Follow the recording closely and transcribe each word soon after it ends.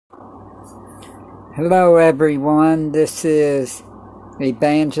Hello everyone, this is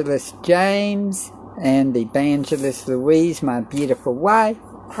Evangelist James and Evangelist Louise, my beautiful wife.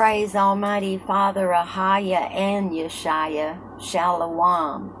 Praise Almighty Father Ahaya and Yeshaya.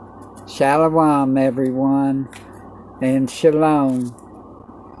 Shalom. Shalom everyone, and shalom.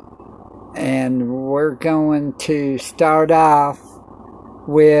 And we're going to start off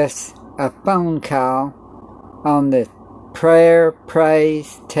with a phone call on the prayer,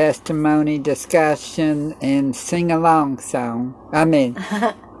 praise, testimony, discussion, and sing-along song.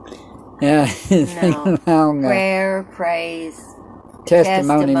 Sing-along. Prayer, praise,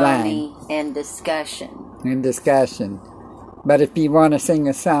 testimony line. and discussion. But if you want to sing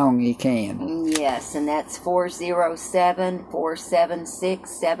a song, you can. Yes, and that's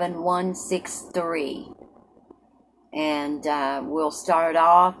 407-476-7163. And we'll start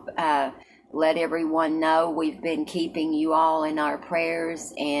off. Let everyone know we've been keeping you all in our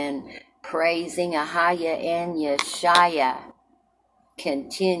prayers and praising Ahaya and Yeshaya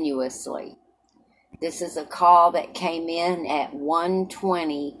continuously. This is a call that came in at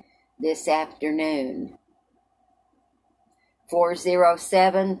 1:20 this afternoon.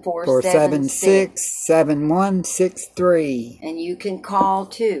 407-476-7163. And you can call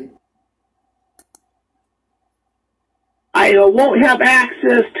too. I won't have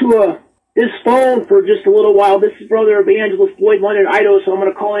access to this phone for just a little while. This is Brother Evangelist Floyd London, Idaho, so I'm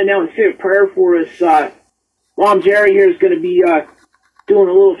going to call in now and say a prayer for us. Mom Jerry here is going to be doing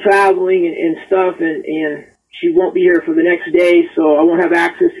a little traveling and stuff, and she won't be here for the next day, so I won't have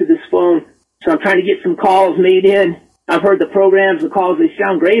access to this phone. So I'm trying to get some calls made in. I've heard the programs, the calls, they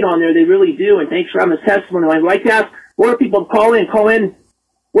sound great on there. They really do, and thanks for having this testimony. I'd like to ask more people to call in,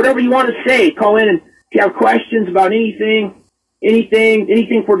 whatever you want to say. Call in, and if you have questions about anything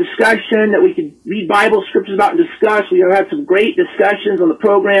for discussion that we could read Bible scriptures about and discuss. We have had some great discussions on the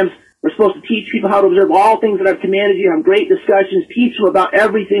programs. We're supposed to teach people how to observe all things that I've commanded you. Have great discussions. Teach them about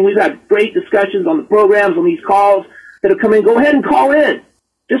everything. We've had great discussions on the programs, on these calls that have come in. Go ahead and call in.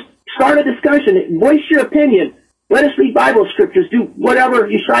 Just start a discussion. Voice your opinion. Let us read Bible scriptures. Do whatever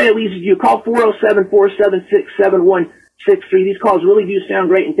Yeshaya leads you. Call 407-476-7163. These calls really do sound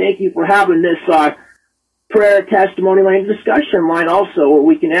great, and thank you for having this prayer, testimony line, discussion line also, where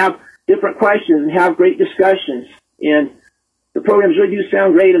we can have different questions and have great discussions. And the programs really do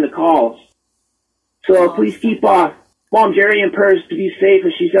sound great in the calls. So please keep Mom Jerry in prayers to be safe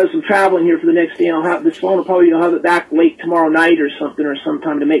as she does some traveling here for the next day. And I'll have this phone. I'll have it back late tomorrow night or something, or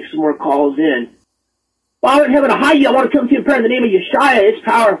sometime to make some more calls in. Father in heaven, I want to come to you in prayer in the name of Yeshaya. It's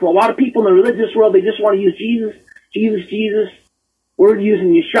powerful. A lot of people in the religious world, they just want to use Jesus. We're using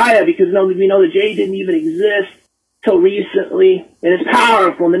Yeshaya because we know the J didn't even exist till recently, and it's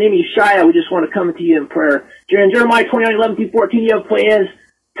powerful. In the name of Yeshaya, we just want to come to you in prayer. In Jeremiah 29:11-14, you have plans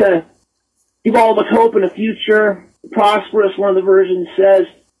to give all of us hope in the future, prosperous, one of the versions says,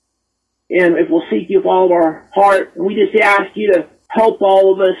 and if we'll seek you with all of our heart. And we just ask you to help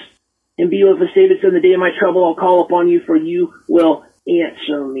all of us and be with us. David said, in the day of my trouble, I'll call upon you, for you will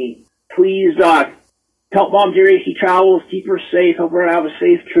answer me. Please, help Mom Jerry as she travels. Keep her safe. Help her have a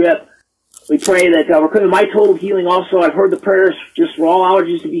safe trip. We pray that we're claiming my total healing also. I've heard the prayers just for all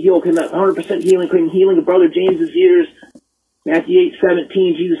allergies to be healed. 100% healing, claiming healing of Brother James's ears. Matthew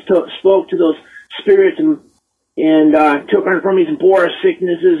 8:17, Jesus spoke to those spirits and took our infirmities and bore our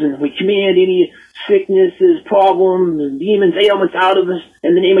sicknesses. And we command any sicknesses, problems, demons, ailments out of us.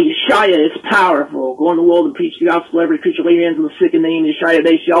 In the name of Yeshaya, it's powerful. Go in the world and preach the gospel. Every creature lay hands on the sick in the name of Yeshaya.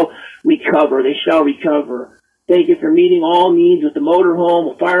 They shall recover. They shall recover. Thank you for meeting all needs with the motorhome,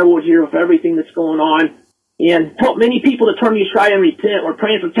 with firewood here, with everything that's going on. And help many people to turn to Yeshaya and repent. We're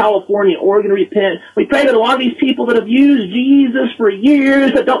praying for California, Oregon to repent. We pray that a lot of these people that have used Jesus for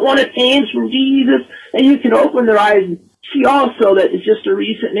years, that don't want to change from Jesus, and you can open their eyes and see also that it's just a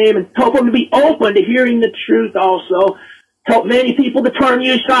recent name, and help them to be open to hearing the truth also. Help many people to turn to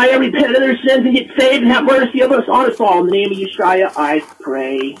Yeshaya, repent of their sins, and get saved, and have mercy of us on us all. In the name of Yeshaya, I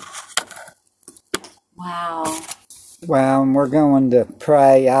pray. Wow. Well, and we're going to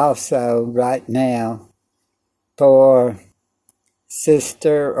pray also right now for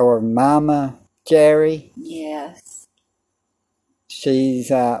Sister or Mama Jerry. Yes.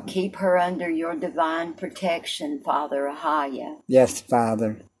 She's keep her under your divine protection, Father Ahaya. Yes,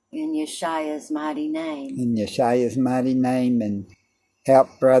 Father. In Yeshua's mighty name. In Yeshua's mighty name, and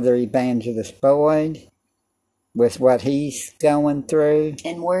help Brother Evangelist Boyd with what he's going through.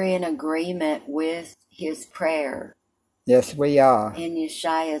 And we're in agreement with his prayer. Yes, we are. In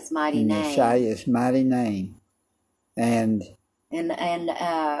Yeshua's mighty name. In Yeshua's mighty name. And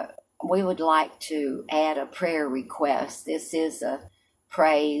we would like to add a prayer request. This is a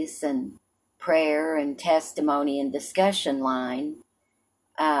praise and prayer and testimony and discussion line,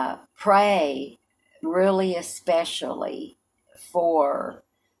 pray really especially for,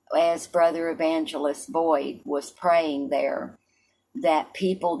 as Brother Evangelist Boyd was praying there, that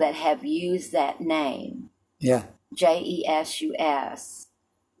people that have used that name, Yeah. Jesus,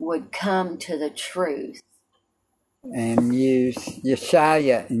 would come to the truth. And use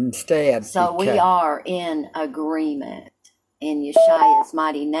Yeshua instead. So we are in agreement in Yeshua's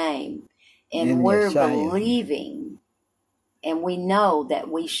mighty name. And we're believing, and we know that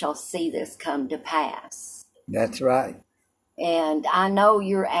we shall see this come to pass. That's right. And I know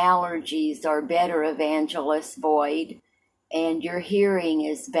your allergies are better, Evangelist Boyd, and your hearing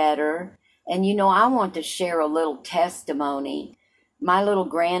is better. And you know, I want to share a little testimony. My little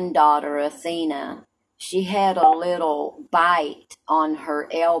granddaughter, Athena, she had a little bite on her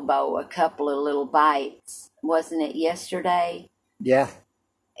elbow, a couple of little bites. Wasn't it yesterday? Yeah.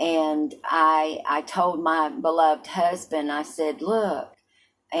 And I told my beloved husband, I said, look,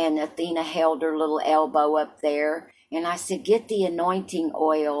 and Athena held her little elbow up there. And I said, get the anointing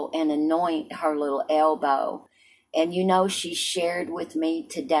oil and anoint her little elbow. And you know, she shared with me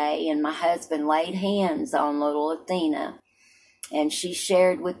today, and my husband laid hands on little Athena. And she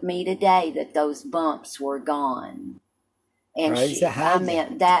shared with me today that those bumps were gone. And I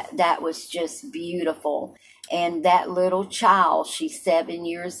mean, that was just beautiful. And that little child, she's 7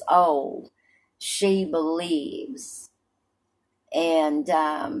 years old, she believes. And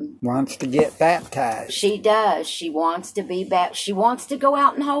wants to get baptized. She does. She wants to be she wants to go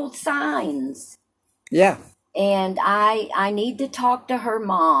out and hold signs. Yeah. And I need to talk to her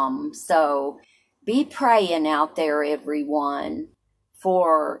mom. So be praying out there, everyone,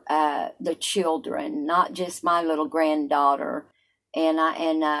 for the children, not just my little granddaughter. And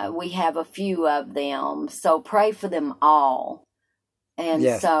we have a few of them. So pray for them all. And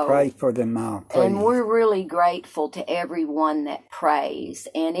yes, so pray for them all, please. And we're really grateful to everyone that prays.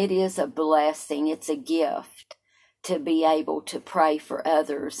 And it is a blessing. It's a gift to be able to pray for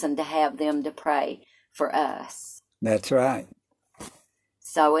others and to have them to pray for us. That's right.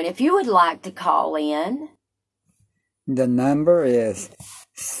 So, and if you would like to call in, the number is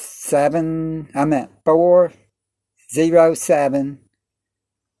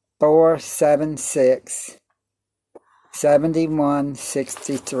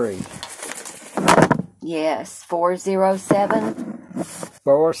Yes,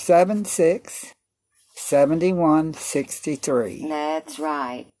 407-476-7163. That's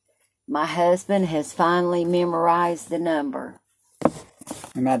right. My husband has finally memorized the number.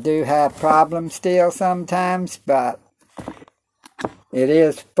 And I do have problems still sometimes, but it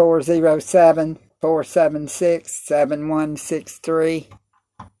is 407-476-7163.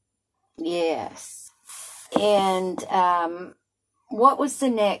 Yes. And what was the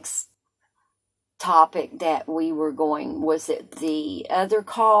next topic that we were going? Was it the other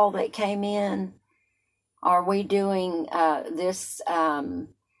call that came in? Are we doing this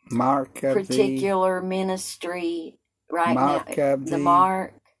Mark of particular ministry right Mark now? Of the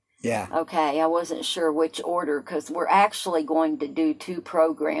Mark? Yeah. Okay, I wasn't sure which order because we're actually going to do 2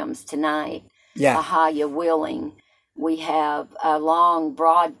 programs tonight. Yeah. Ahaya willing. We have a long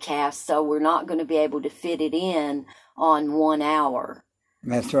broadcast, so we're not going to be able to fit it in on 1 hour.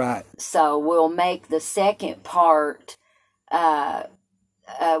 That's right. So we'll make the second part,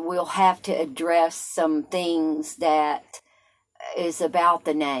 we'll have to address some things that is about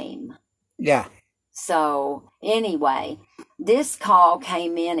the name. Yeah. So anyway, this call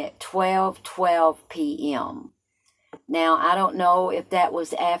came in at 12:12 p.m. Now, I don't know if that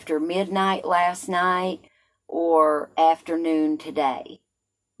was after midnight last night or afternoon today.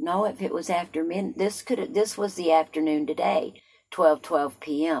 No, if it was after this was the afternoon today, 12:12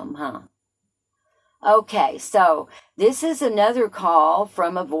 p.m., huh? Okay, so this is another call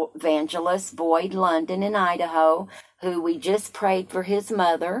from Evangelist Boyd London in Idaho, who we just prayed for his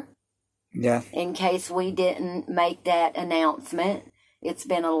mother. Yeah. In case we didn't make that announcement. It's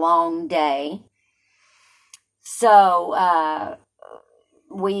been a long day. So,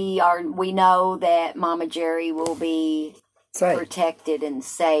 we know that Mama Jerry will be protected and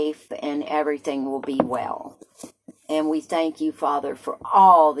safe, and everything will be well. And we thank you, Father, for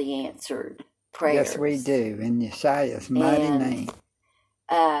all the answered prayers. Yes, we do, in Yeshua's mighty name.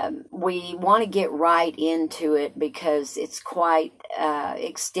 We want to get right into it because it's quite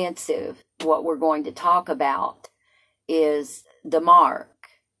extensive. What we're going to talk about is the mark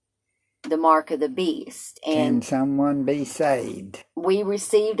of the beast. And can someone be saved? We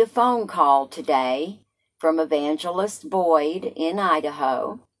received a phone call today from Evangelist Boyd in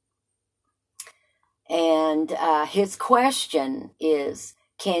Idaho. And his question is,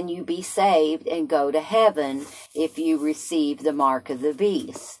 can you be saved and go to heaven if you receive the mark of the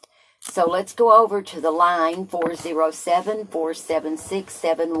beast? So let's go over to the line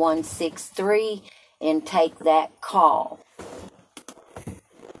 407-476-7163 and take that call.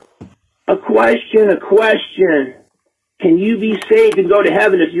 A question. Can you be saved and go to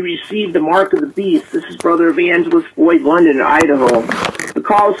heaven if you receive the mark of the beast? This is Brother Evangelist Boyd London in Idaho. The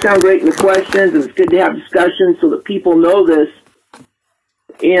calls sound great in the questions, and it's good to have discussions so that people know this.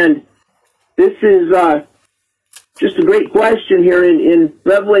 And this is just a great question here in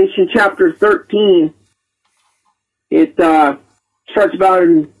Revelation chapter 13. It starts about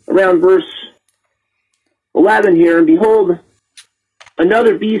around verse 11 here. And behold,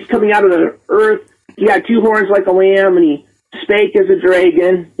 another beast coming out of the earth. He had two horns like a lamb, and he spake as a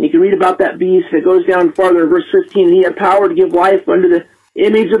dragon. And you can read about that beast. It goes down farther in verse 15. And he had power to give life unto the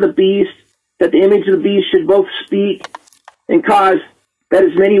image of the beast, that the image of the beast should both speak and cause that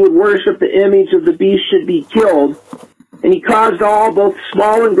as many would worship the image of the beast should be killed. And he caused all, both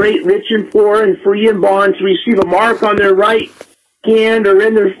small and great, rich and poor, and free and bond, to receive a mark on their right hand or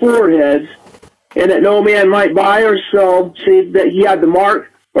in their foreheads, and that no man might buy or sell, save that he had the mark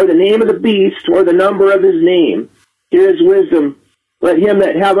or the name of the beast or the number of his name. Here is wisdom. Let him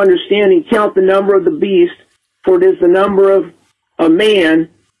that have understanding count the number of the beast, for it is the number of a man,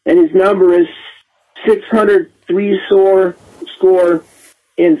 and his number is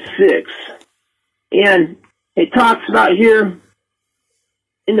 666. And it talks about here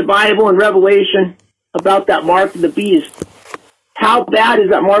in the Bible and Revelation about that mark of the beast. How bad is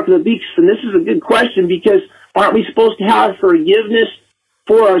that mark of the beast? And this is a good question, because aren't we supposed to have forgiveness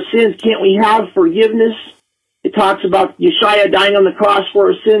for our sins? Can't we have forgiveness? It talks about Yeshua dying on the cross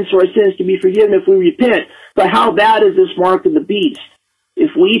for our sins, so our sins can be forgiven if we repent. But how bad is this mark of the beast?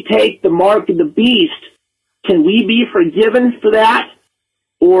 If we take the mark of the beast, can we be forgiven for that?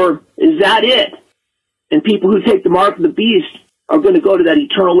 Or is that it? And people who take the mark of the beast are going to go to that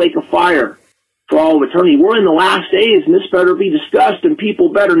eternal lake of fire for all of eternity. We're in the last days, and this better be discussed, and people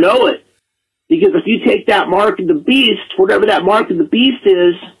better know it. Because if you take that mark of the beast, whatever that mark of the beast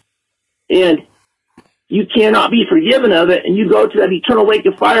is, and you cannot be forgiven of it, and you go to that eternal lake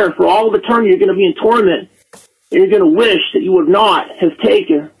of fire for all of eternity, you're going to be in torment, and you're going to wish that you would not have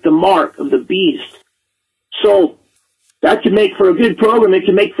taken the mark of the beast. So that can make for a good program. It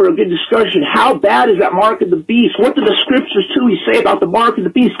can make for a good discussion. How bad is that mark of the beast? What do the scriptures truly say about the mark of the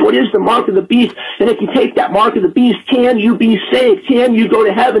beast? What is the mark of the beast? And if you take that mark of the beast, can you be saved? Can you go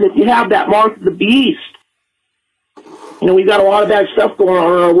to heaven if you have that mark of the beast? You know, we've got a lot of bad stuff going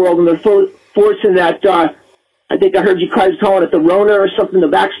on in our world, and they're forcing that, I think I heard you guys calling it the Rona or something, the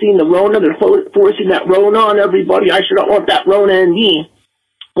vaccine, the Rona. They're forcing that Rona on everybody. I sure don't want that Rona in me.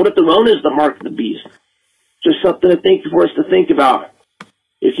 What if the Rona is the mark of the beast? Just something to think for us to think about.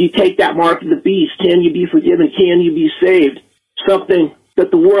 If you take that mark of the beast, can you be forgiven? Can you be saved? Something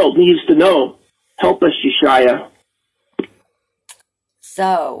that the world needs to know. Help us, Yeshaya.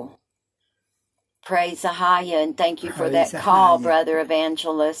 So, praise Ahaya, and thank you for that call, Brother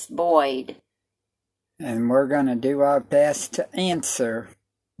Evangelist Boyd. And we're going to do our best to answer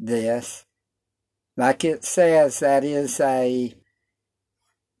this. Like it says, that is a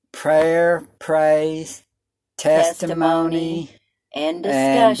prayer, praise, testimony, and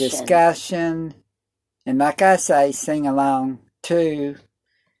discussion. And like I say, sing along to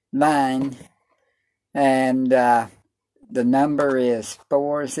line. And the number is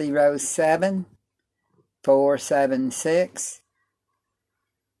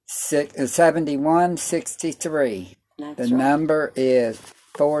 407-476-7163. The number is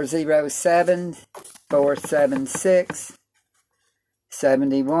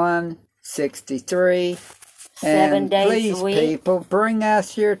 407-476-7163. And please, people, bring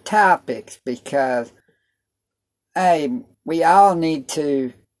us your topics, because, hey, we all need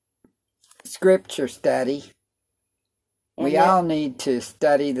to scripture study. We all need to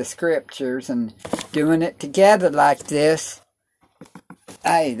study the scriptures, and doing it together like this,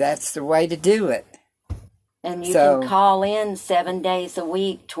 hey, that's the way to do it. And you can call in 7 days a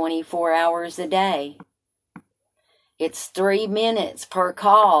week, 24 hours a day. It's 3 minutes per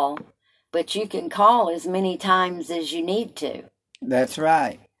call, but you can call as many times as you need to. That's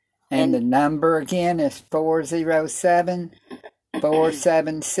right. And the number again is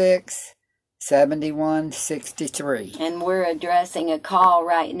 407-476-7163. And we're addressing a call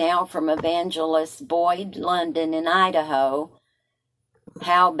right now from Evangelist Boyd London in Idaho.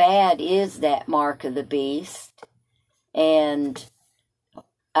 How bad is that mark of the beast? And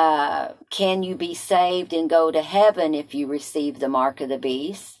can you be saved and go to heaven if you receive the mark of the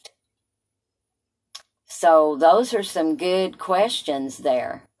beast? So those are some good questions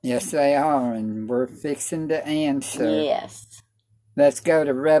there. Yes, they are, and we're fixing to answer. Yes. Let's go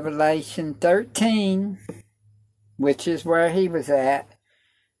to Revelation 13, which is where he was at,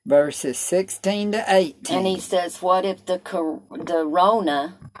 verses 16 to 18. And he says, what if the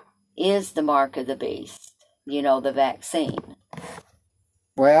Rona is the mark of the beast? You know, the vaccine.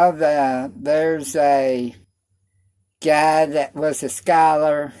 Well, there's a guy that was a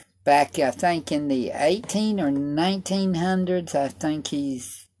scholar back, I think, in the 18 or 1900s. I think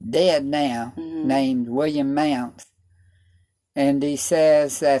he's dead now, named William Mounce. And he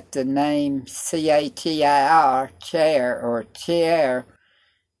says that the name Chair, chair, or chair,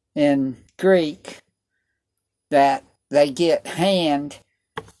 in Greek, that they get hand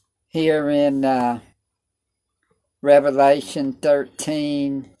here in Revelation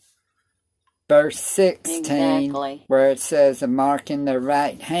 13, verse 16, exactly, where it says a mark in their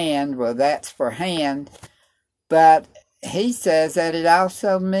right hand. Well, that's for hand, but he says that it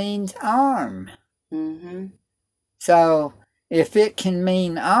also means arm. Mm-hmm. So if it can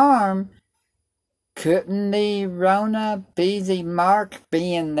mean arm, couldn't the Rona be the mark,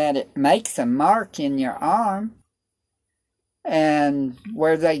 being that it makes a mark in your arm? And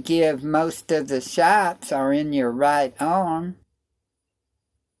where they give most of the shots are in your right arm.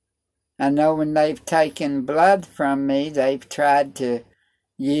 I know when they've taken blood from me, they've tried to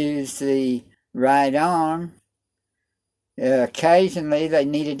use the right arm. Occasionally they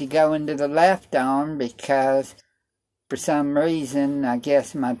needed to go into the left arm because for some reason, I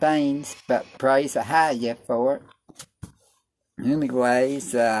guess my veins, but praise Ahia for it.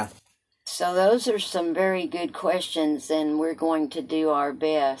 Anyways, so those are some very good questions, and we're going to do our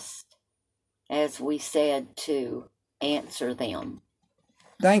best, as we said, to answer them.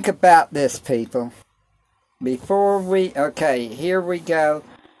 Think about this, people. Okay, here we go.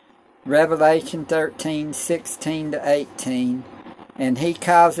 Revelation 13, 16 to 18. And he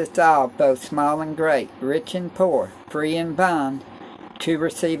causeth all, both small and great, rich and poor, free and bond, to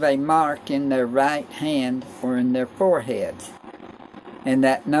receive a mark in their right hand or in their foreheads, and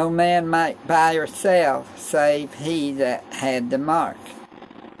that no man might buy or sell, save he that had the mark,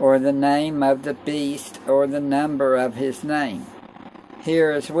 or the name of the beast, or the number of his name.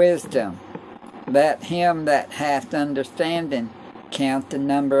 Here is wisdom. Let him that hath understanding count the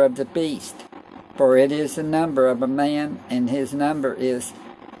number of the beast, for it is the number of a man, and his number is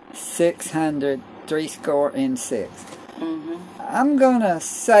 666. Mm-hmm. I'm going to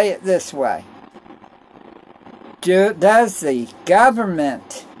say it this way. Does the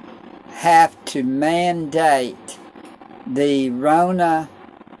government have to mandate the Rona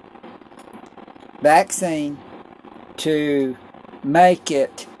vaccine to make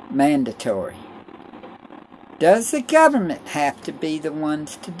it mandatory? Does the government have to be the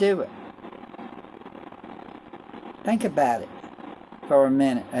ones to do it? Think about it for a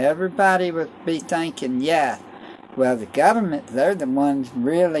minute. Everybody would be thinking, yeah, well, the government, they're the ones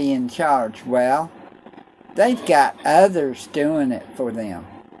really in charge. Well, they've got others doing it for them.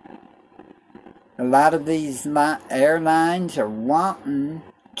 A lot of these airlines are wanting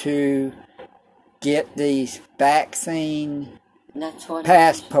to get these vaccine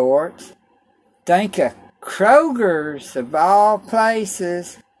passports. Think of Kroger's, of all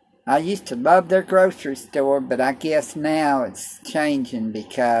places. I used to love their grocery store, but I guess now it's changing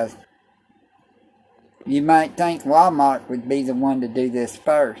because you might think Walmart would be the one to do this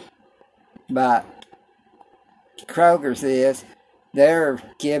first. But Kroger's is, they're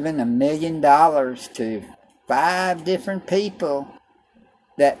giving $1 million to 5 different people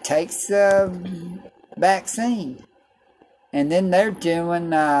that takes the vaccine. And then they're doing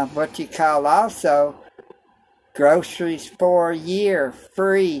what you call also groceries for a year,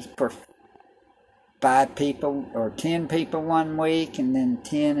 free for 5 people or 10 people one week, and then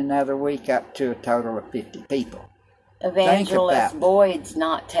 10 another week, up to a total of 50 people. Evangelist Boyd's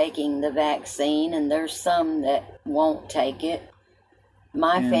not taking the vaccine, and there's some that won't take it.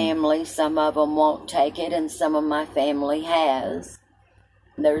 My family, some of them won't take it, and some of my family has.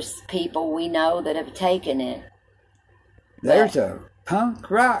 There's people we know that have taken it. There's a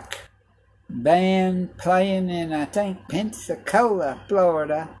punk rock band playing in, I think, Pensacola,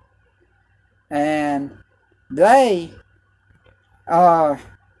 Florida, and they are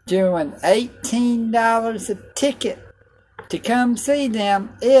doing $18 a ticket to come see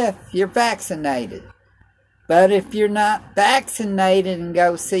them if you're vaccinated. But if you're not vaccinated and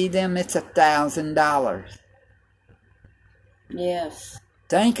go see them, it's $1,000. Yes.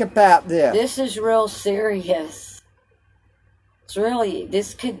 Think about this. This is real serious. It's really,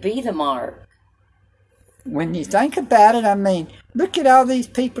 this could be the mark. When you think about it, I mean, look at all these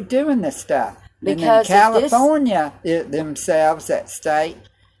people doing this stuff. Because and then California themselves, that state,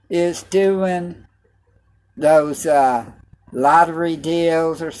 is doing those lottery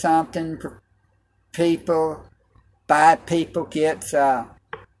deals or something for people. 5 people gets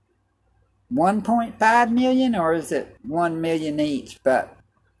 1.5 million, or is it 1 million each? But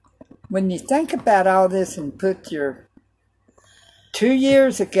when you think about all this and put your 2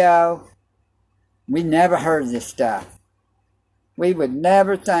 years ago, we never heard this stuff. We would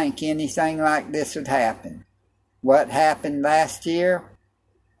never think anything like this would happen. What happened last year?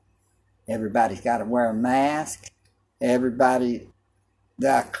 Everybody's got to wear a mask. The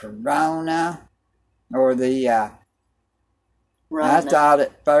corona, or the, Rona. I thought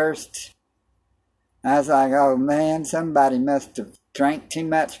at first, I was like, oh man, somebody must have drank too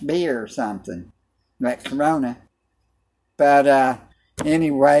much beer or something. That corona. But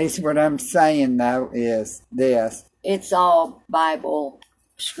anyways, what I'm saying though is this. It's all Bible,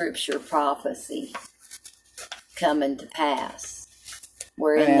 scripture, prophecy coming to pass.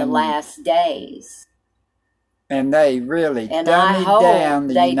 We're in the last days. And they really and I hope down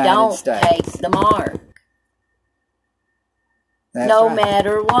the they United don't States. take the mark. That's no right.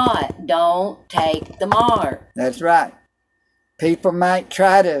 matter what, don't take the mark. That's right. People might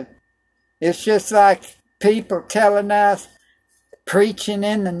try to, it's just like people telling us, preaching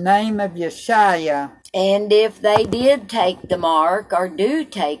in the name of Yeshua. And if they did take the mark, or do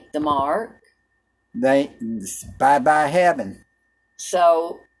take the mark, bye-bye heaven.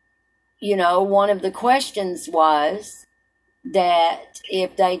 So, one of the questions was that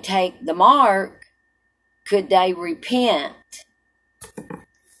if they take the mark, could they repent?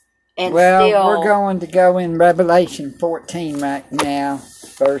 And we're going to go in Revelation 14 right now,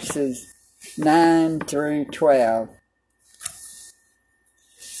 verses 9 through 12.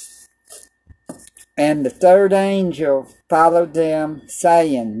 And the third angel followed them,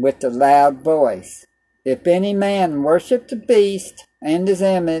 saying with a loud voice, If any man worship the beast and his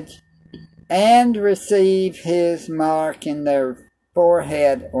image, and receive his mark in their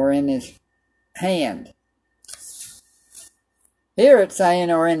forehead or in his hand. Here it's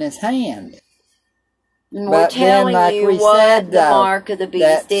saying, or in his hand. And we're telling you what the mark of the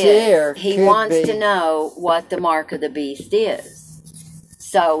beast is. He wants to know what the mark of the beast is.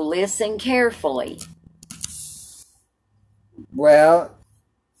 So listen carefully. Well,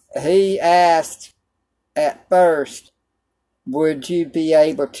 he asked at first, would you be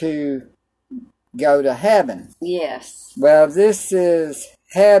able to go to heaven? Yes. Well, this is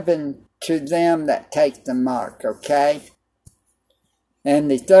heaven to them that take the mark, okay?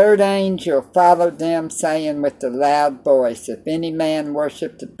 And the third angel followed them, saying with a loud voice, If any man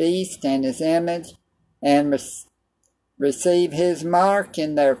worship the beast and his image, and receive his mark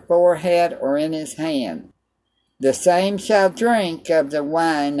in their forehead or in his hand, the same shall drink of the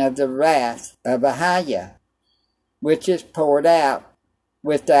wine of the wrath of Ahiah, which is poured out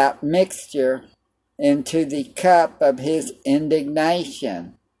without mixture into the cup of his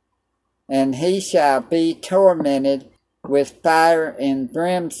indignation, and he shall be tormented with fire and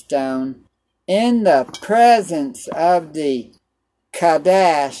brimstone in the presence of the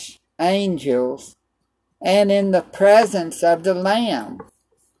Kadash angels and in the presence of the Lamb.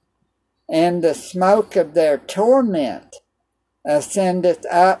 And the smoke of their torment ascendeth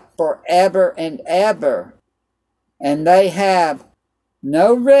up forever and ever, and they have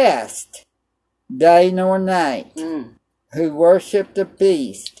no rest, day nor night, who worship the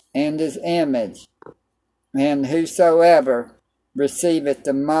beast and his image, and whosoever receiveth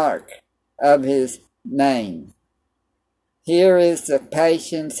the mark of his name. Here is the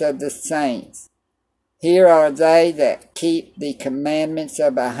patience of the saints. Here are they that keep the commandments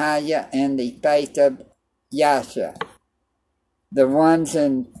of Ahiah and the faith of Yahshua. The ones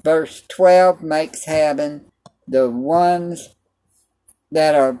in verse 12 makes heaven. The ones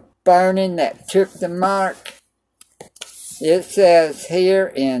that are burning that took the mark, it says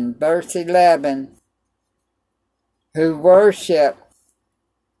here in verse 11, who worship,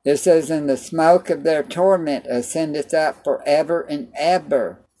 it says, in the smoke of their torment ascendeth up forever and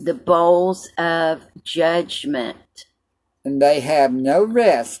ever. The bowls of judgment. And they have no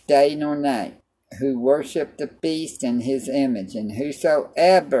rest day nor night, who worship the beast and his image, and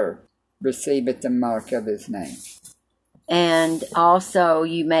whosoever receiveth the mark of his name. And also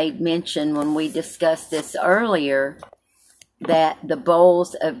you made mention when we discussed this earlier that the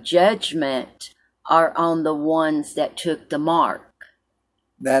bowls of judgment are on the ones that took the mark.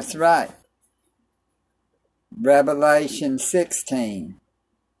 That's right. Revelation 16.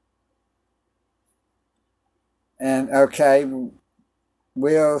 And okay,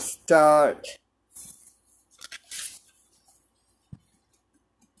 we'll start.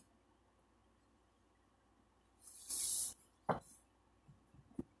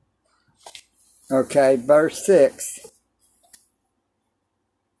 Okay, verse 6.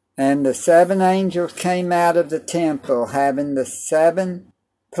 And the 7 angels came out of the temple, having the 7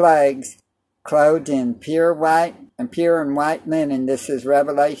 plagues, clothed in pure and white linen. This is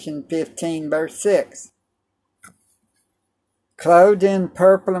Revelation 15, verse 6. Clothed in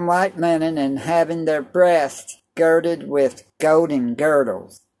purple and white linen, and having their breasts girded with golden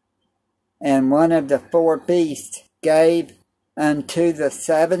girdles. And one of the 4 beasts gave unto the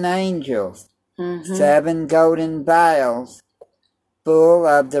 7 angels 7 golden vials, full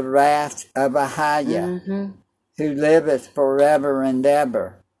of the wrath of Ahiah, who liveth forever and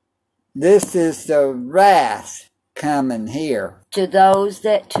ever. This is the wrath coming here. To those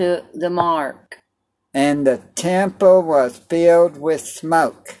that took the mark. And the temple was filled with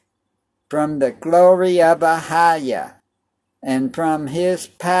smoke from the glory of Ahiah and from his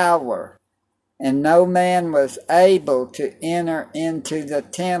power, and no man was able to enter into the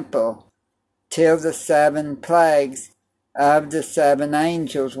temple till the 7 plagues of the 7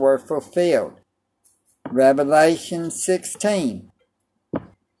 angels were fulfilled. Revelation 16.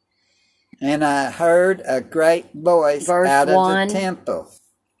 And I heard a great voice out of the temple,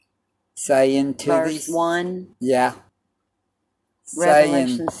 saying to Verse 1. Yeah.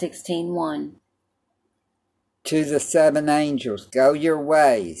 Revelation 16:1. To the 7 angels, go your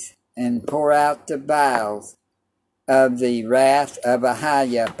ways, and pour out the vials of the wrath of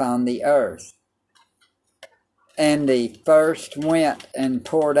Ahiah upon the earth. And the first went and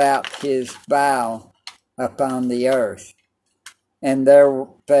poured out his vial upon the earth. And there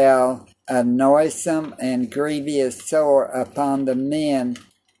fell a noisome and grievous sore upon the men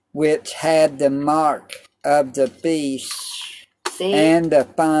which had the mark of the beast, and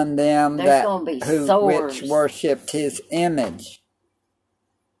upon them which worshipped his image.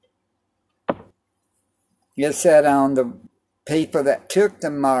 It said on the people that took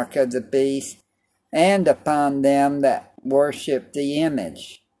the mark of the beast, and upon them that worshipped the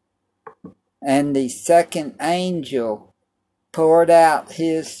image. And the 2nd angel poured out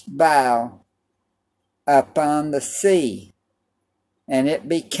his vial upon the sea, and it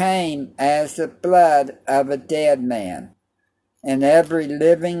became as the blood of a dead man, and every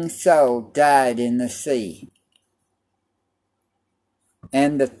living soul died in the sea.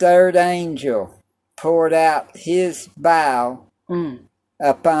 And the 3rd angel poured out his vial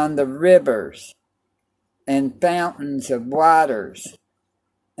upon the rivers and fountains of waters,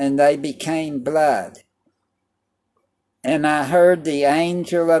 and they became blood. And I heard the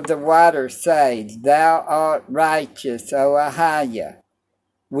angel of the water say, Thou art righteous, O Ahiah,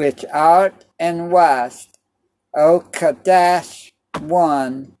 which art and wast, O Kadash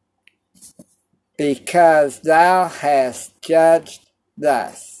one, because thou hast judged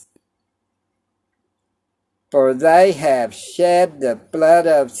thus. For they have shed the blood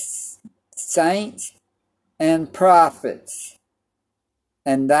of saints and prophets,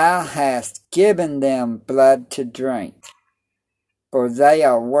 and thou hast given them blood to drink, for they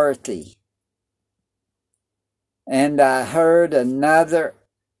are worthy. And I heard another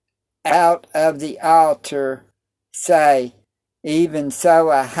out of the altar say, Even so,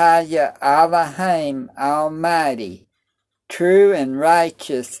 Ahiah Elohim Almighty, true and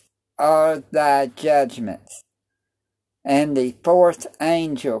righteous are thy judgments. And the 4th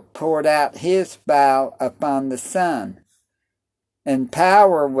angel poured out his vial upon the sun, and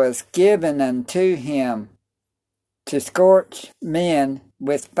power was given unto him to scorch men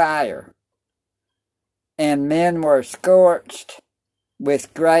with fire. And men were scorched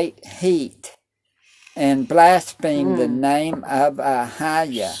with great heat, and blasphemed the name of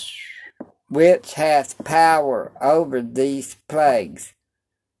Ahiah, which hath power over these plagues.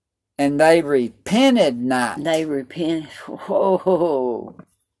 And they repented not. They repented. Whoa.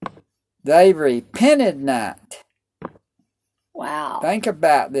 They repented not. Wow. Think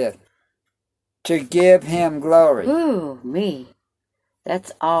about this. To give him glory. Ooh, me.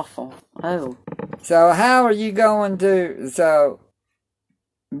 That's awful. Oh. So how are you going to... So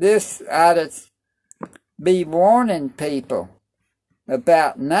this ought to be warning people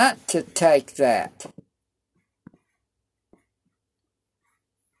about not to take that.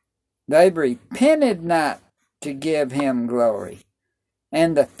 They repented not to give him glory.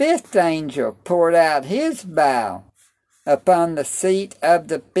 And the 5th angel poured out his vial upon the seat of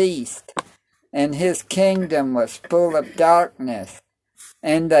the beast, and his kingdom was full of darkness,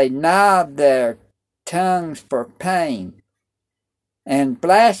 and they gnawed their tongues for pain, and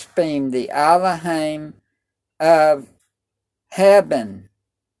blasphemed the Elohim of heaven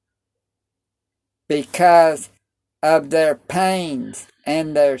because of their pains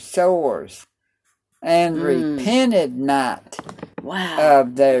and their sores, and repented not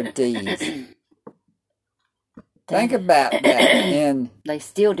of their deeds. Think about that. In They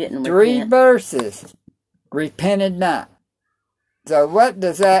still didn't 3 repent. verses, repented not. So what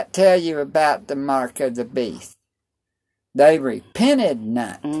does that tell you about the mark of the beast? They repented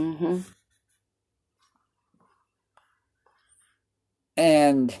not. Mm-hmm.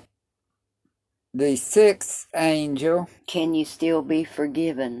 And the 6th angel, Can you still be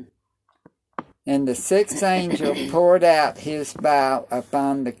forgiven? and the 6th angel poured out his vial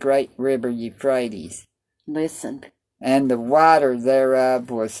upon the great river Euphrates, Listen. and the water thereof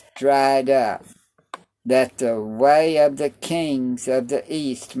was dried up, that the way of the kings of the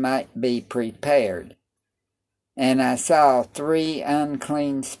east might be prepared. And I saw 3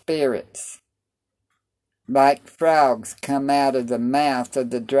 unclean spirits, like frogs, come out of the mouth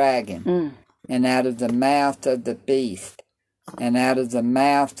of the dragon, and out of the mouth of the beast, and out of the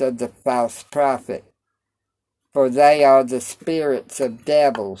mouth of the false prophet. For they are the spirits of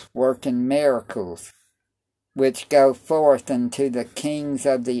devils working miracles, which go forth unto the kings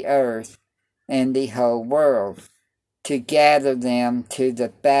of the earth and the whole world, to gather them to the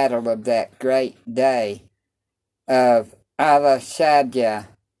battle of that great day of Allah Shaddai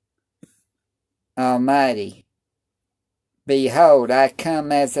Almighty. Behold, I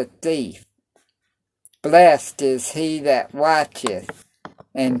come as a thief. Blessed is he that watcheth,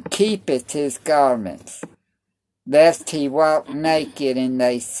 and keepeth his garments, lest he walk naked and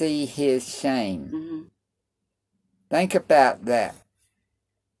they see his shame. Mm-hmm. Think about that.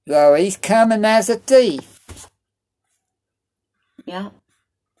 So he's coming as a thief. Yeah.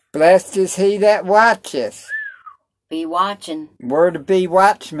 Blessed is he that watcheth. Be watching. We're to be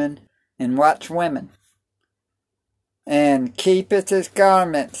watchmen and watchwomen. And keepeth his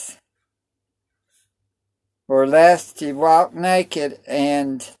garments, for lest he walk naked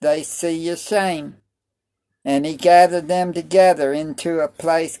and they see your shame. And he gathered them together into a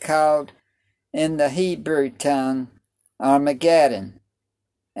place called in the Hebrew tongue Armageddon.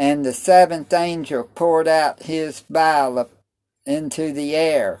 And the 7th angel poured out his vial into the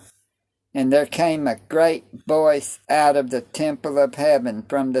air. And there came a great voice out of the temple of heaven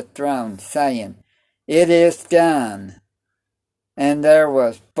from the throne, saying, It is done. And there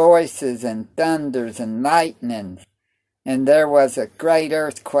was voices and thunders and lightnings, and there was a great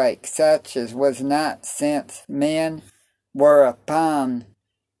earthquake, such as was not since men were upon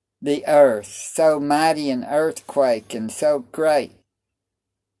the earth, so mighty an earthquake and so great.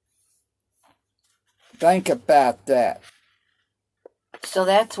 Think about that. So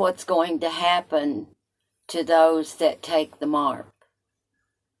that's what's going to happen to those that take the mark.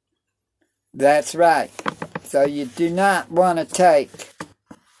 That's right. So you do not want to take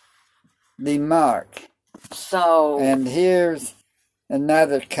the mark. So And here's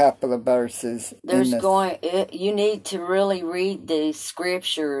another couple of verses. you need to really read the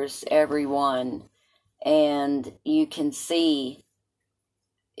scriptures, everyone, and you can see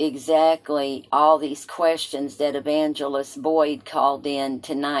exactly all these questions that Evangelist Boyd called in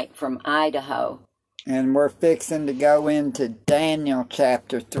tonight from Idaho. And we're fixing to go into Daniel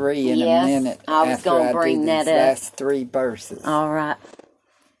chapter 3 in a minute. I was going to bring that up. Last 3 verses. All right.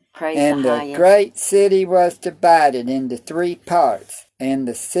 Praise And the great city was divided into 3 parts, and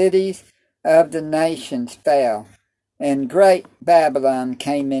the cities of the nations fell, and great Babylon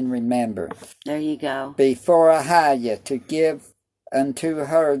came in remembrance. There you go. Before Ahiah, to give unto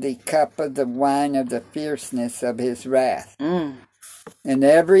her the cup of the wine of the fierceness of his wrath. And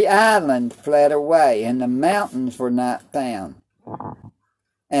every island fled away, and the mountains were not found.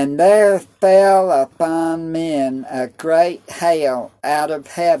 And there fell upon men a great hail out of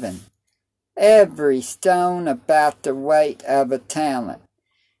heaven, every stone about the weight of a talent.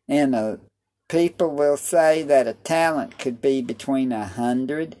 And people will say that a talent could be between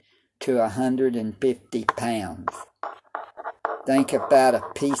 100 to 150 pounds. Think about a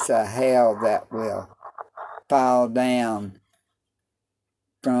piece of hail that will fall down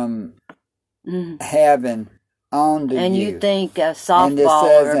from heaven onto you. And you think a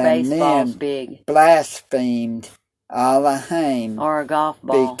softball or a baseball's big. Blasphemed Elohim or a golf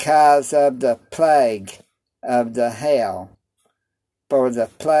ball because of the plague of the hail, for the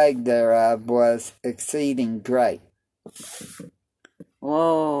plague thereof was exceeding great.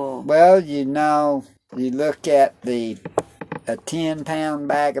 Whoa. Well, you look at a 10-pound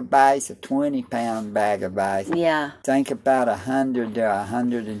bag of ice, a 20-pound bag of ice. Yeah. Think about 100 to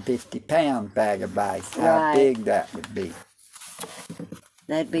 150-pound bag of ice. How big that would be.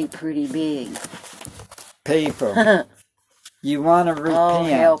 That'd be pretty big. People, you want to repent. Oh,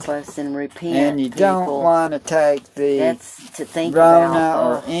 help us and repent. And you don't want to take the That's to think Rona about,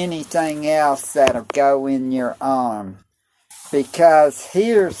 or anything else that'll go in your arm. Because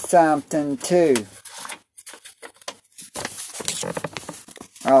here's something too.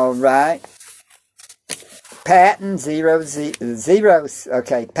 All right. Patent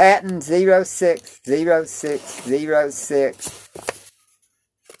 060606.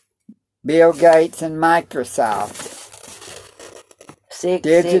 Bill Gates and Microsoft. 666.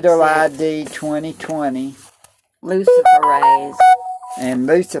 Digital ID 2020. Lucifer rays. And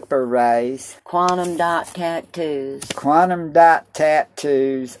Lucifer rays. Quantum dot tattoos. Quantum dot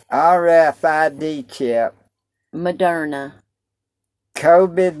tattoos. RFID chip. Moderna.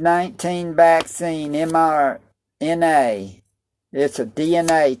 COVID-19 vaccine, mRNA. It's a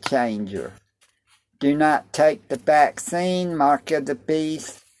DNA changer. Do not take the vaccine, mark of the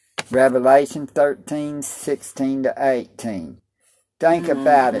beast, Revelation 13:16-18. Think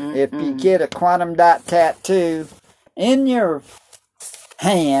about it. If you get a quantum dot tattoo in your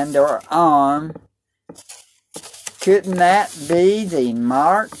hand or arm, couldn't that be the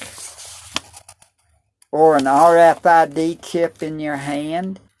mark? Or an RFID chip in your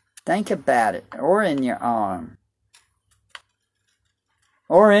hand? Think about it. Or in your arm.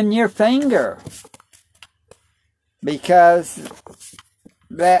 Or in your finger. Because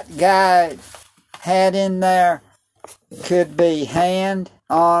that guy had in there could be hand,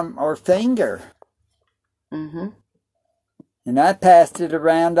 arm, or finger. And I passed it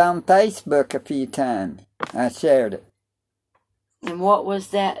around on Facebook a few times. I shared it. And what was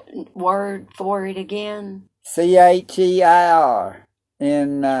that word for it again? CHEIR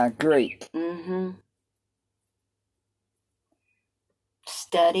in Greek.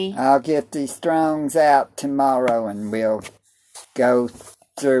 Study. I'll get the Strongs out tomorrow and we'll go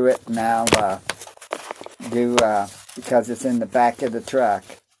through it, and I'll do, because it's in the back of the truck.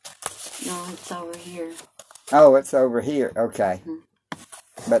 No, it's over here. Oh, it's over here. Okay.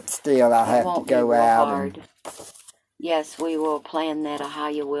 But still, I'll have to go out. Hard. Yes, we will plan that, how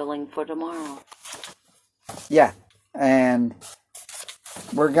you willing, for tomorrow. Yeah, and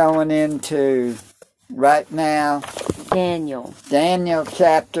we're going into, right now, Daniel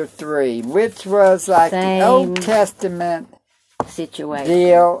chapter 3, which was like the Old Testament situation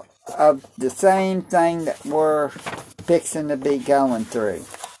deal of the same thing that we're fixing to be going through.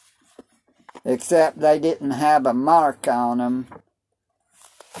 Except they didn't have a mark on them.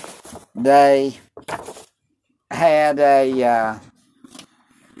 They had a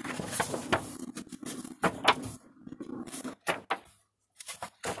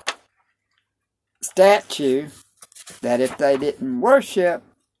statue that if they didn't worship,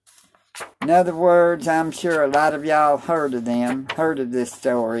 in other words, I'm sure a lot of y'all heard of this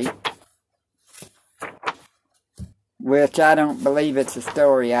story, which I don't believe it's a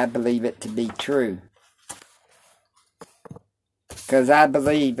story, I believe it to be true. Because I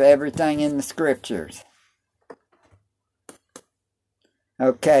believe everything in the scriptures.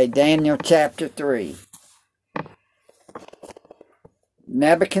 Okay, Daniel chapter 3.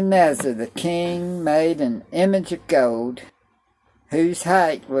 Nebuchadnezzar the king made an image of gold, whose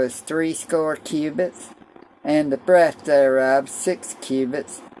height was 60 cubits, and the breadth thereof 6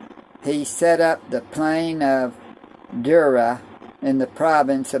 cubits. He set up the plain of Dura in the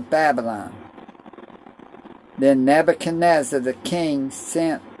province of Babylon. Then Nebuchadnezzar the king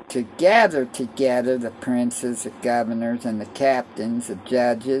sent to gather together the princes, the governors, and the captains, the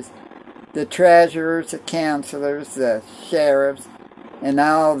judges, the treasurers, the counselors, the sheriffs, and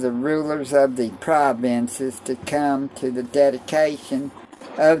all the rulers of the provinces to come to the dedication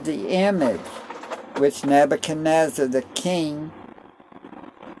of the image which Nebuchadnezzar the king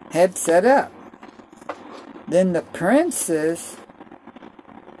had set up. Then the princes,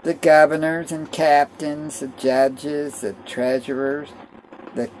 the governors and captains, the judges, the treasurers,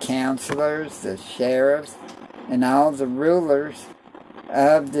 the counselors, the sheriffs, and all the rulers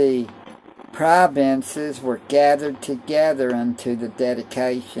of the provinces were gathered together unto the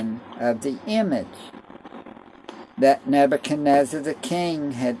dedication of the image that Nebuchadnezzar the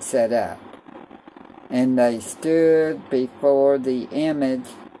king had set up. And they stood before the image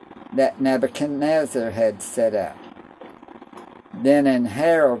that Nebuchadnezzar had set up. Then an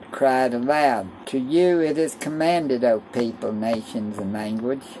herald cried aloud, To you it is commanded, O people, nations, and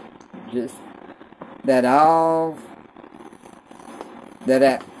languages, that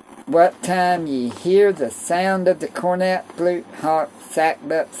at what time ye hear the sound of the cornet, flute, harp,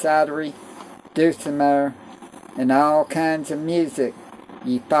 sackbut, psaltery, dulcimer, and all kinds of music,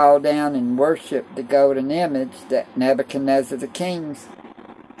 ye fall down and worship the golden image that Nebuchadnezzar the king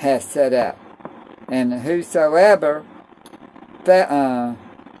hath set up. And whosoever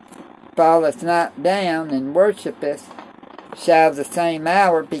falleth not down and worshipeth shall the same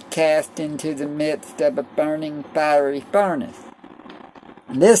hour be cast into the midst of a burning fiery furnace.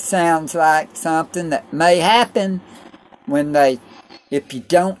 This sounds like something that may happen when they if you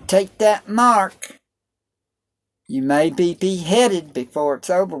don't take that mark, you may be beheaded before it's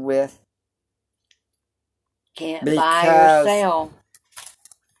over with. Can't buy or sell.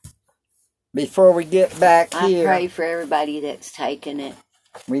 Before we get back here, I pray for everybody that's taken it.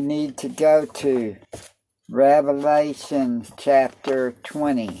 We need to go to Revelation chapter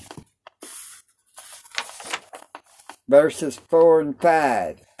 20, verses 4 and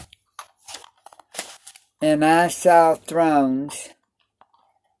 5. And I saw thrones,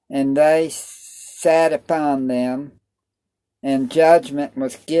 and they sat upon them, and judgment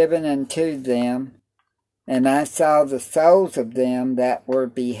was given unto them. And I saw the souls of them that were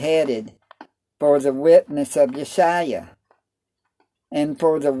beheaded for the witness of Yeshua, and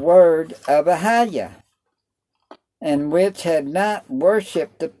for the word of Ahiah, and which had not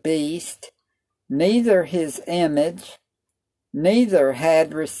worshipped the beast, neither his image, neither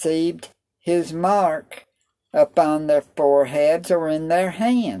had received his mark upon their foreheads or in their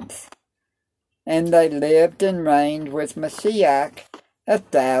hands. And they lived and reigned with Mashiach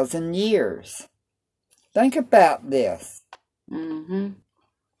 1,000 years. Think about this. Mm-hmm.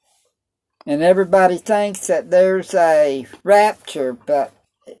 And everybody thinks that there's a rapture, but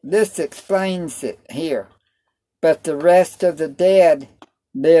this explains it here. But the rest of the dead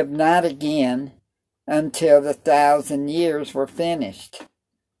lived not again until the 1,000 years were finished.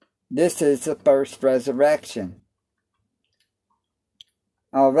 This is the first resurrection.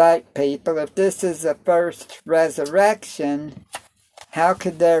 All right, people, if this is the first resurrection, how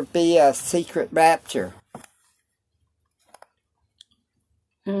could there be a secret rapture?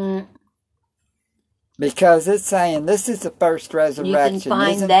 Because it's saying this is the first resurrection. You can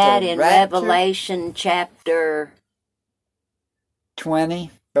find that in Revelation chapter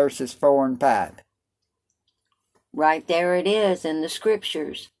 20, verses 4 and 5. Right there it is in the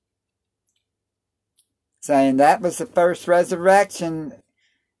scriptures. Saying that was the first resurrection.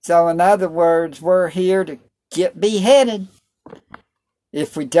 So in other words, we're here to get beheaded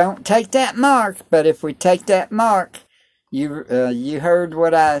if we don't take that mark. But if we take that mark, you heard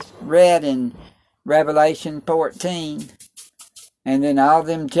what I read in Revelation 14, and then all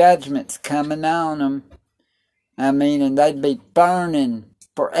them judgments coming on them. I mean, and they'd be burning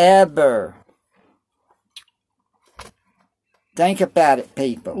forever. Think about it,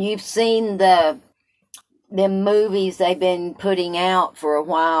 people. You've seen them movies they've been putting out for a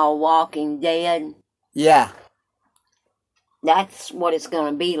while, Walking Dead. Yeah. That's what it's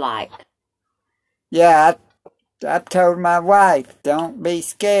going to be like. Yeah, I told my wife, don't be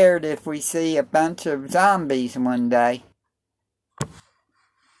scared if we see a bunch of zombies one day.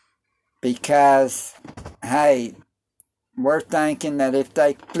 Because, hey, we're thinking that if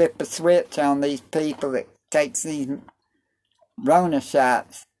they flip a switch on these people that takes these Rona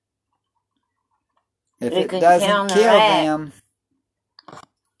shots, if it doesn't kill them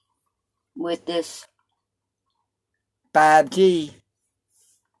with this 5G,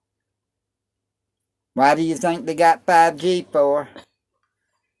 why do you think they got 5G for?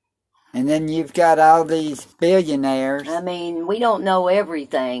 And then you've got all these billionaires. I mean, we don't know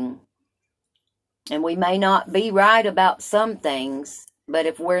everything. And we may not be right about some things. But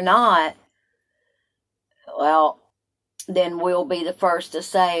if we're not, well, then we'll be the first to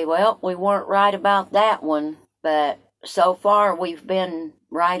say, well, we weren't right about that one. But so far, we've been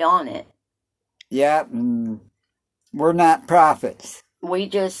right on it. Yeah, we're not prophets. We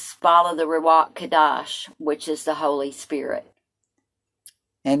just follow the Ruach Kadash, which is the Holy Spirit.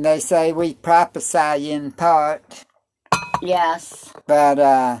 And they say we prophesy in part. Yes. But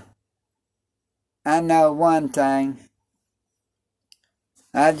I know one thing.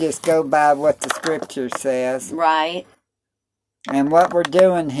 I just go by what the scripture says. Right. And what we're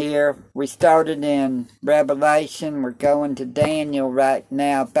doing here, we started in Revelation. We're going to Daniel right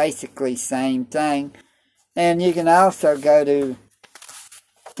now. Basically same thing. And you can also go to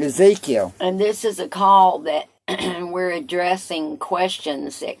Ezekiel. And this is a call that we're addressing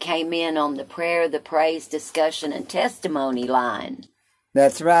questions that came in on the prayer, the praise, discussion, and testimony line.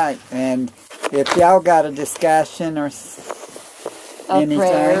 That's right. And if y'all got a discussion or anything,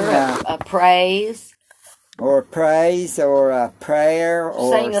 prayer, a praise, or praise, or a prayer,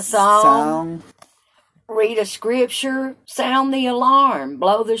 or sing a song, read a scripture, sound the alarm,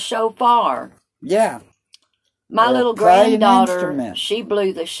 blow the shofar. Yeah. My little granddaughter, she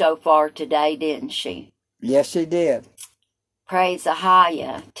blew the shofar today, didn't she? Yes, she did. Praise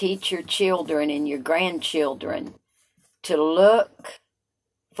Ahiah. Teach your children and your grandchildren to look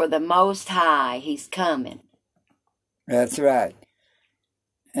for the Most High. He's coming. That's right.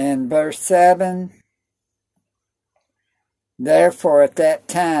 And verse 7, therefore at that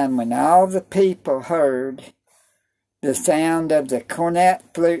time when all the people heard the sound of the cornet,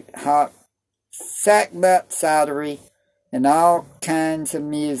 flute, harp, sackbut, psaltery, and all kinds of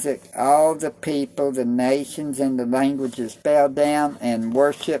music. All the people, the nations, and the languages fell down and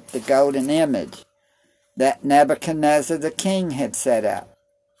worshipped the golden image that Nebuchadnezzar the king had set up.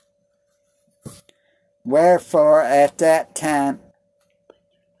 Wherefore, at that time,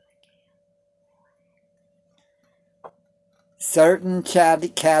 certain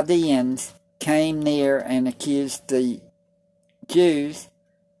Chaldeans came near and accused the Jews.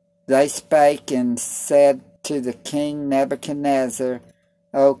 They spake and said to the king Nebuchadnezzar,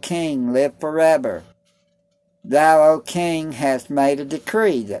 O king, live forever. Thou, O king, hast made a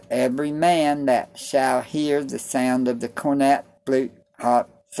decree that every man that shall hear the sound of the cornet, flute, harp,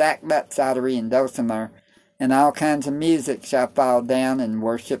 sackbut, psaltery, and dulcimer, and all kinds of music shall fall down and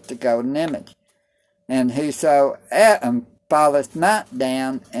worship the golden image. And whoso falleth not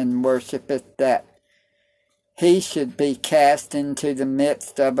down and worshipeth that, he should be cast into the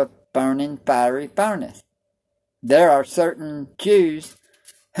midst of a burning fiery furnace. There are certain Jews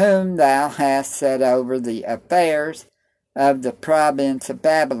whom thou hast set over the affairs of the province of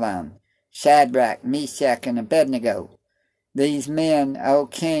Babylon, Shadrach, Meshach, and Abednego. These men, O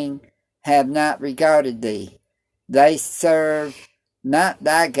king, have not regarded thee. They serve not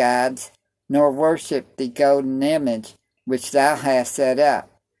thy gods, nor worship the golden image which thou hast set up.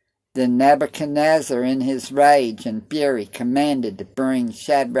 Then Nebuchadnezzar in his rage and fury commanded to bring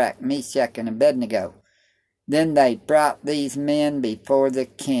Shadrach, Meshach, and Abednego. Then they brought these men before the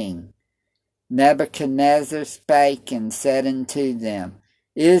king. Nebuchadnezzar spake and said unto them,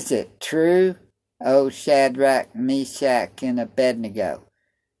 Is it true, O Shadrach, Meshach, and Abednego?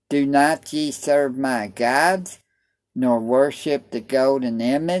 Do not ye serve my gods, nor worship the golden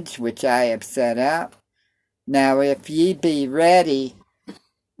image which I have set up? Now if ye be ready,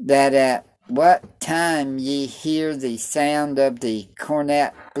 that at what time ye hear the sound of the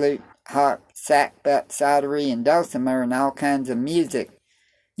cornet, flute, harp, sackbut, psaltery, and dulcimer, and all kinds of music,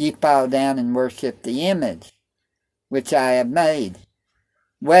 ye fall down and worship the image which I have made.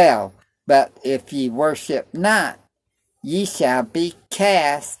 Well, but if ye worship not, ye shall be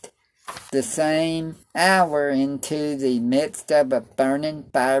cast the same hour into the midst of a burning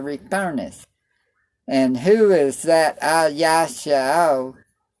fiery furnace. And who is that Yahshua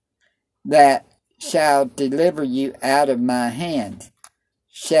that shall deliver you out of my hands?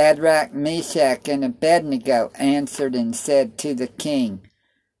 Shadrach, Meshach, and Abednego answered and said to the king,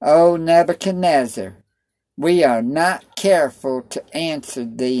 O Nebuchadnezzar, we are not careful to answer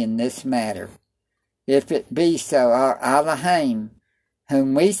thee in this matter. If it be so, our Elohim,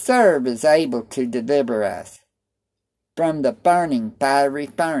 whom we serve, is able to deliver us from the burning fiery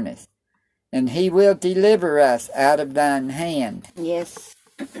furnace, and he will deliver us out of thine hand. Yes.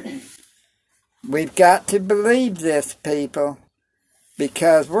 We've got to believe this, people,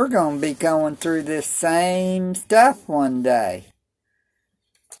 because we're going to be going through this same stuff one day.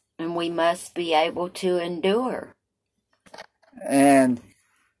 And we must be able to endure. And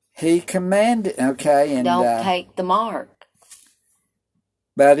he commanded, okay, and don't take the mark.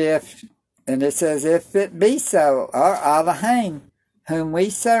 But and it says, if it be so, our Elohim, whom we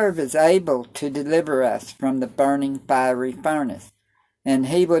serve, is able to deliver us from the burning fiery furnace, and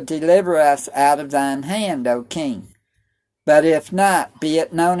he will deliver us out of thine hand, O king. But if not, be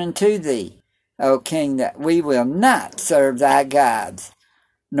it known unto thee, O king, that we will not serve thy gods,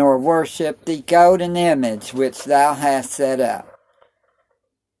 nor worship the golden image which thou hast set up.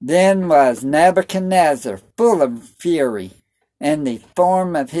 Then was Nebuchadnezzar full of fury, and the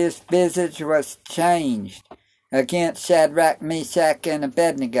form of his visage was changed against Shadrach, Meshach, and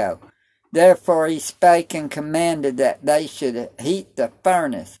Abednego. Therefore he spake and commanded that they should heat the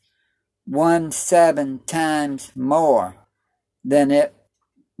furnace 7 times more than it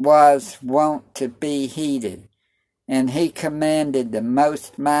was wont to be heated. And he commanded the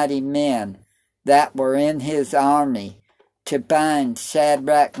most mighty men that were in his army to bind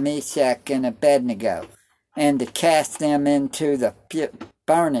Shadrach, Meshach, and Abednego, and to cast them into the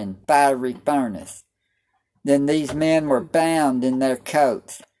burning fiery furnace. Then these men were bound in their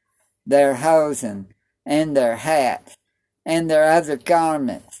coats, their hosen, and their hats, and their other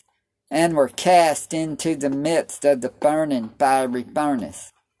garments, and were cast into the midst of the burning fiery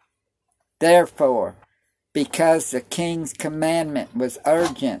furnace. Therefore, because the king's commandment was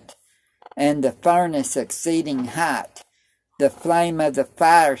urgent, and the furnace exceeding hot, the flame of the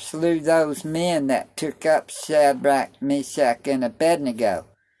fire slew those men that took up Shadrach, Meshach, and Abednego.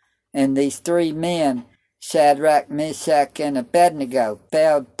 And these 3 men, Shadrach, Meshach, and Abednego,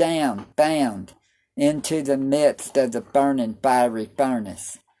 fell down bound into the midst of the burning fiery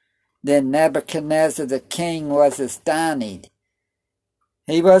furnace. Then Nebuchadnezzar the king was astonished.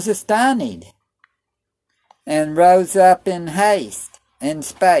 He was astonished, and rose up in haste, and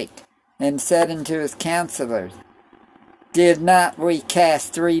spake, and said unto his counselors, Did not we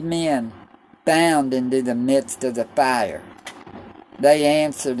cast 3 men bound into the midst of the fire? They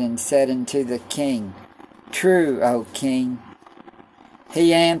answered and said unto the king, True, O king.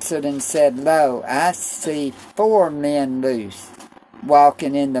 He answered and said, Lo, I see 4 men loose,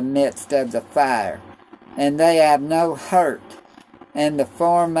 walking in the midst of the fire, and they have no hurt, and the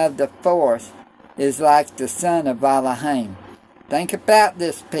form of the 4th is like the son of Elohim. Think about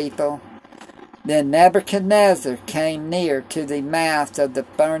this, people. Then Nebuchadnezzar came near to the mouth of the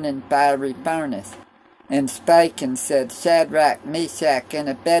burning fiery furnace, and spake and said, Shadrach, Meshach, and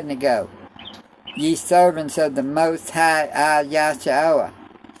Abednego, ye servants of the Most High Yahshua,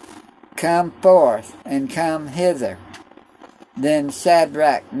 come forth and come hither. Then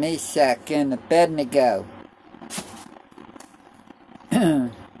Shadrach, Meshach, and Abednego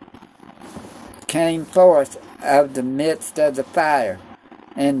came forth of the midst of the fire,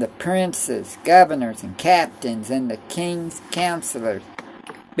 and the princes, governors, and captains, and the king's counselors,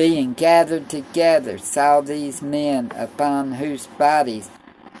 being gathered together, saw these men upon whose bodies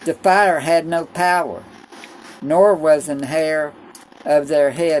the fire had no power, nor was an hair of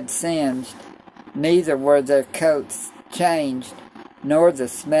their head singed, neither were their coats changed, nor the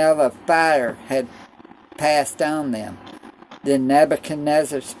smell of fire had passed on them. Then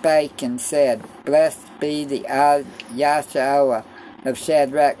Nebuchadnezzar spake and said, Blessed be the Yahshua of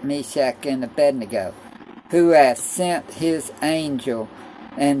Shadrach, Meshach, and Abednego, who hath sent his angel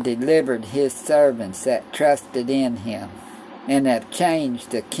and delivered his servants that trusted in him, and have changed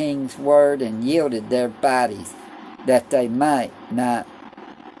the king's word and yielded their bodies, that they might not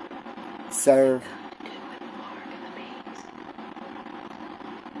serve.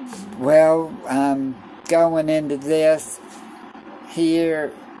 Well, I'm going into this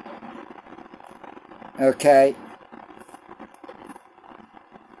here. Okay.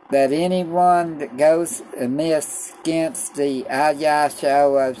 That anyone that goes amiss against the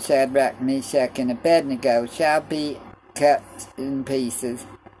Yahshua of Shadrach, Meshach, and Abednego shall be cut in pieces,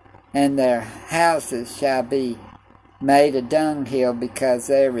 and their houses shall be made a dunghill, because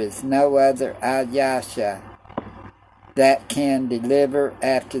there is no other Yahshua that can deliver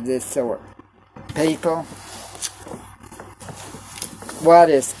after this sort. People, what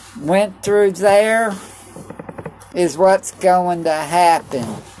is went through there is what's going to happen,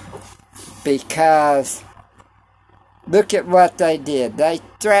 because look at what they did. They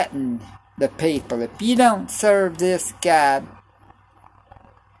threatened the people. If you don't serve this God,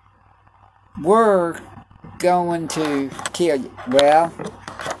 we're going to kill you. Well,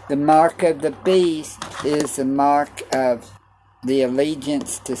 the mark of the beast is the mark of the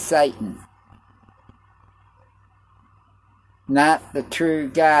allegiance to Satan, not the true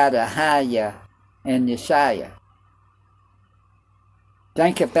God, Ahia and Yeshua.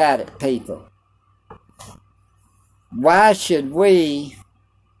 Think about it, people. Why should we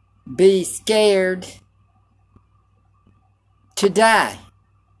be scared to die?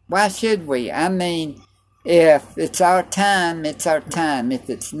 Why should we? I mean, if it's our time, it's our time. If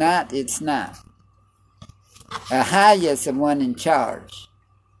it's not, it's not. Ahia's the one in charge,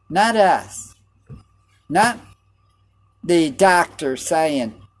 not us. Not the doctor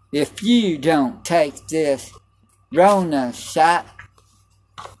saying, if you don't take this Rona shot,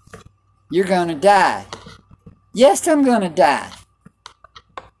 you're going to die. Yes, I'm going to die.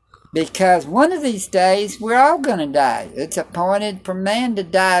 Because one of these days, we're all going to die. It's appointed for man to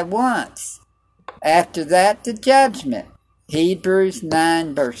die once. After that, the judgment. Hebrews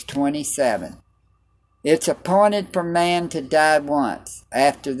 9, verse 27. It's appointed for man to die once.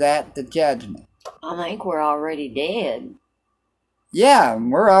 After that, the judgment. I think we're already dead. Yeah,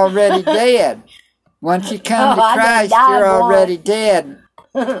 we're already dead. Once you come to Christ, you're already dead.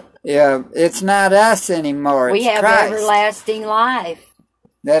 Yeah, it's not us anymore. It's we have Christ. Everlasting life.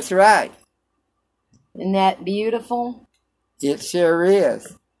 That's right. Isn't that beautiful? It sure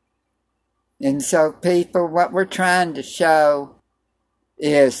is. And so, people, what we're trying to show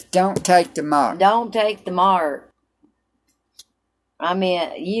is don't take the mark. Don't take the mark. I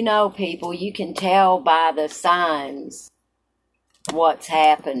mean, you know, people, you can tell by the signs what's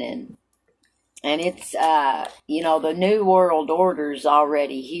happening. And it's, you know, the New World Order's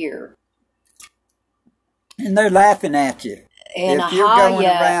already here. And they're laughing at you. And if you're going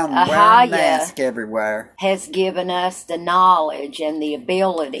around wearing a mask everywhere, has given us the knowledge and the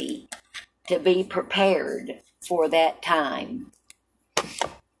ability to be prepared for that time.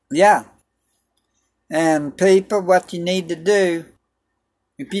 Yeah. And people, what you need to do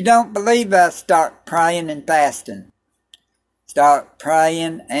If you don't believe us, start praying and fasting. Start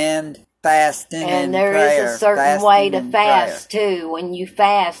praying and fasting and prayer. There is a certain way to fast, too. When you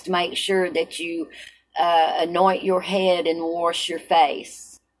fast, make sure that you anoint your head and wash your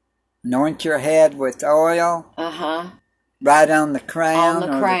face. Anoint your head with oil. Right on the crown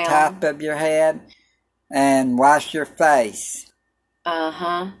or the top of your head. And wash your face.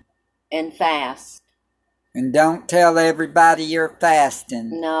 And fast. And don't tell everybody you're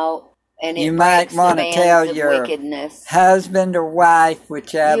fasting. No. And you might want to tell your husband or wife,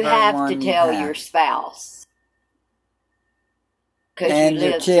 whichever one you have. You have to tell your spouse. And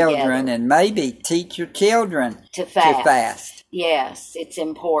your children, and maybe teach your children to fast. Yes, it's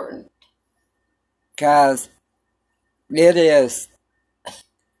important. Because it is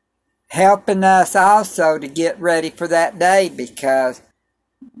helping us also to get ready for that day, because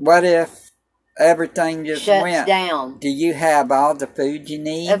what if everything just shuts down? Do you have all the food you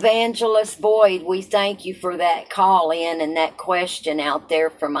need? Evangelist Boyd, we thank you for that call in and that question out there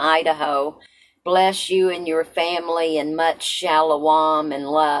from Idaho. Bless you and your family, and much shalom and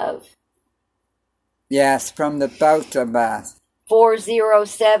love. Yes, from the both of us.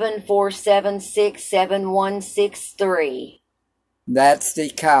 407-476-7163. That's the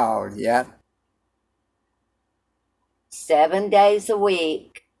call, yeah. 7 days a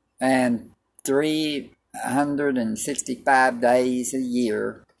week. And 365 days a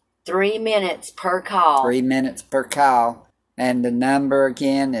year. 3 minutes per call. 3 minutes per call. And the number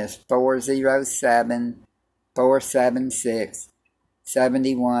again is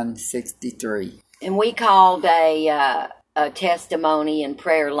 407-476-7163. And we called a testimony and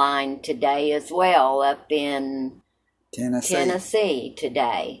prayer line today as well, up in Tennessee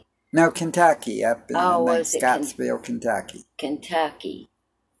today. No, Kentucky, up in Scottsville, Kentucky. Kentucky.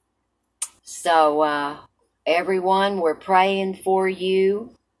 So, everyone, we're praying for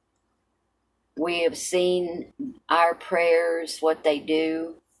you. We have seen our prayers, what they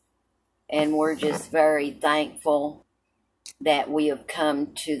do, and we're just very thankful that we have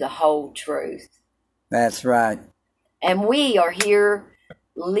come to the whole truth. That's right. And we are here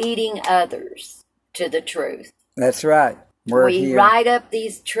leading others to the truth. That's right. We write up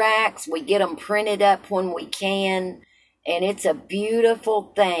these tracts, we get them printed up when we can, and it's a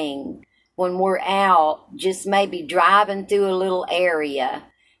beautiful thing when we're out, just maybe driving through a little area,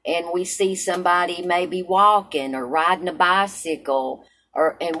 and we see somebody maybe walking or riding a bicycle,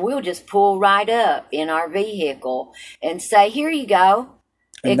 and we'll just pull right up in our vehicle and say, "Here you go."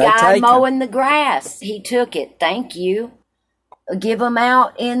 The guy mowing the grass, he took it. Thank you. Give them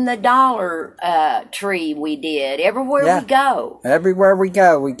out in the Dollar Tree. We did everywhere we go. Everywhere we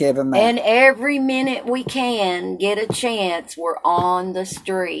go, we give them out. And every minute we can get a chance, we're on the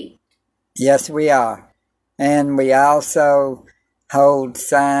street. Yes, we are. And we also hold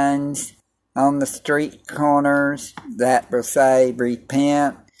signs on the street corners that will say,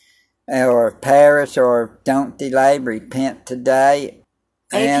 "Repent," or "Perish," or "Don't delay, repent today."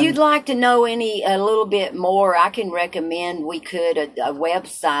 And if you'd like to know a little bit more, I can recommend a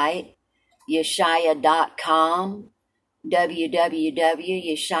website, Yeshaya.com,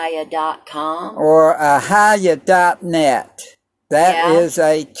 www.yeshaya.com. Or Ahaya.net. That is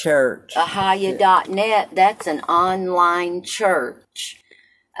a church. Ahaya.net, that's an online church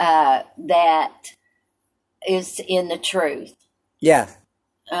that is in the truth. Yeah.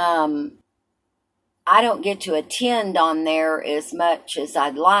 I don't get to attend on there as much as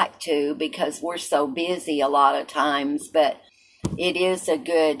I'd like to because we're so busy a lot of times, but it is a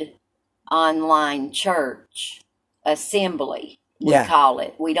good online church assembly, we call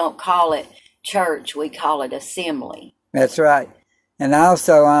it. We don't call it church, we call it assembly. That's right. And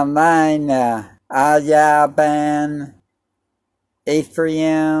also online, Ayaban,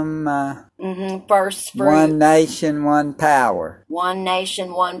 Ephraim, First Fruit. One Nation, One Power.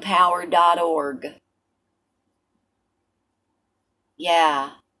 OneNationOnePower.org.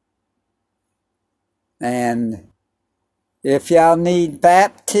 Yeah. And if y'all need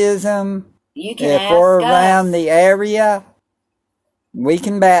baptism, you can if we're around the area, we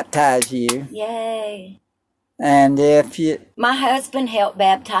can baptize you. Yay. And if you... My husband helped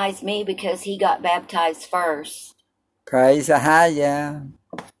baptize me because he got baptized first. Praise Ahaya.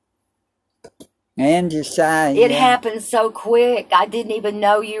 And Yeshaya. It happened so quick. I didn't even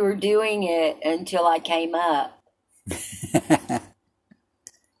know you were doing it until I came up.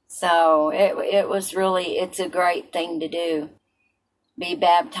 So it was really, it's a great thing to do. Be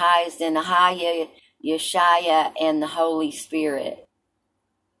baptized in Ahaya, Yeshaya, and the Holy Spirit.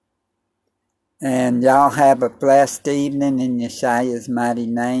 And y'all have a blessed evening in Yeshaya's mighty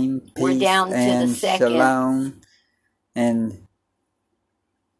name. Peace. We're down to the second. Shalom. And